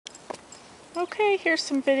Okay, here's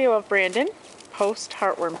some video of Brandon post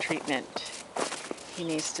heartworm treatment. He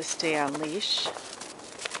needs to stay on leash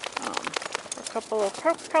for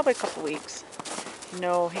probably a couple weeks.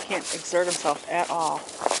 No, he can't exert himself at all.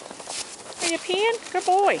 Are you peeing? Good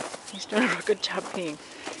boy. He's doing a good job peeing.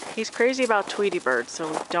 He's crazy about Tweety birds,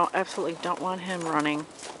 so we absolutely don't want him running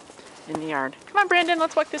in the yard. Come on, Brandon,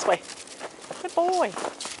 let's walk this way. Good boy.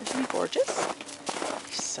 Isn't he gorgeous?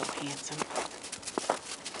 He's so handsome.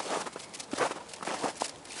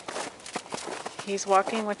 He's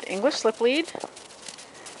walking with the English slip lead.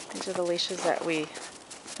 These are the leashes that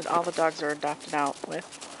all the dogs are adopted out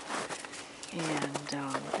with. And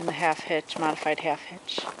in the half hitch, modified half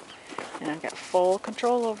hitch. And I've got full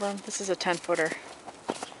control over him. This is a 10-footer.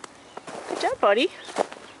 Good job, buddy.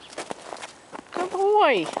 Good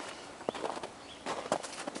boy.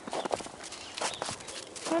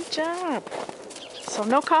 Good job. So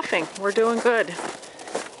no coughing. We're doing good.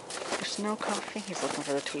 There's no coughing. He's looking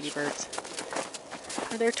for the Tweety birds.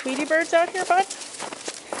 Are there Tweety birds out here, bud?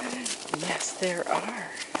 Yes, there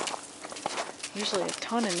are. Usually a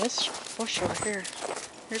ton in this bush over here.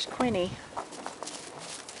 There's Quinny.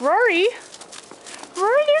 Rory!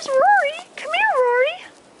 Rory, there's Rory! Come here, Rory!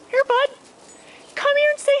 Here, bud. Come here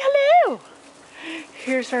and say hello.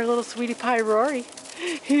 Here's our little sweetie pie, Rory.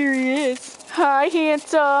 Here he is. Hi,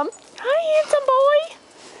 handsome. Hi, handsome boy.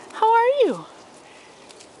 How are you?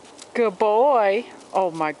 Good boy.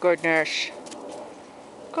 Oh, my goodness.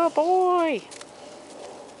 Good boy.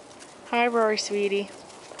 Hi, Rory, sweetie.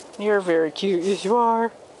 You're very cute. Yes, you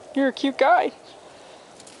are. You're a cute guy.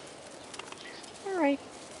 All right.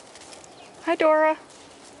 Hi, Dora.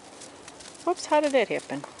 Whoops, how did that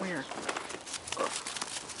happen? Where?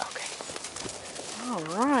 Okay. All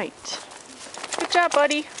right. Good job,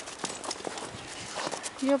 buddy.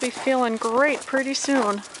 You'll be feeling great pretty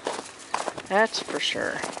soon. That's for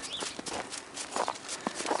sure.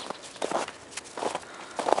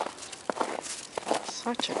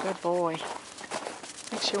 Such a good boy.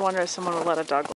 Makes you wonder if someone would let a dog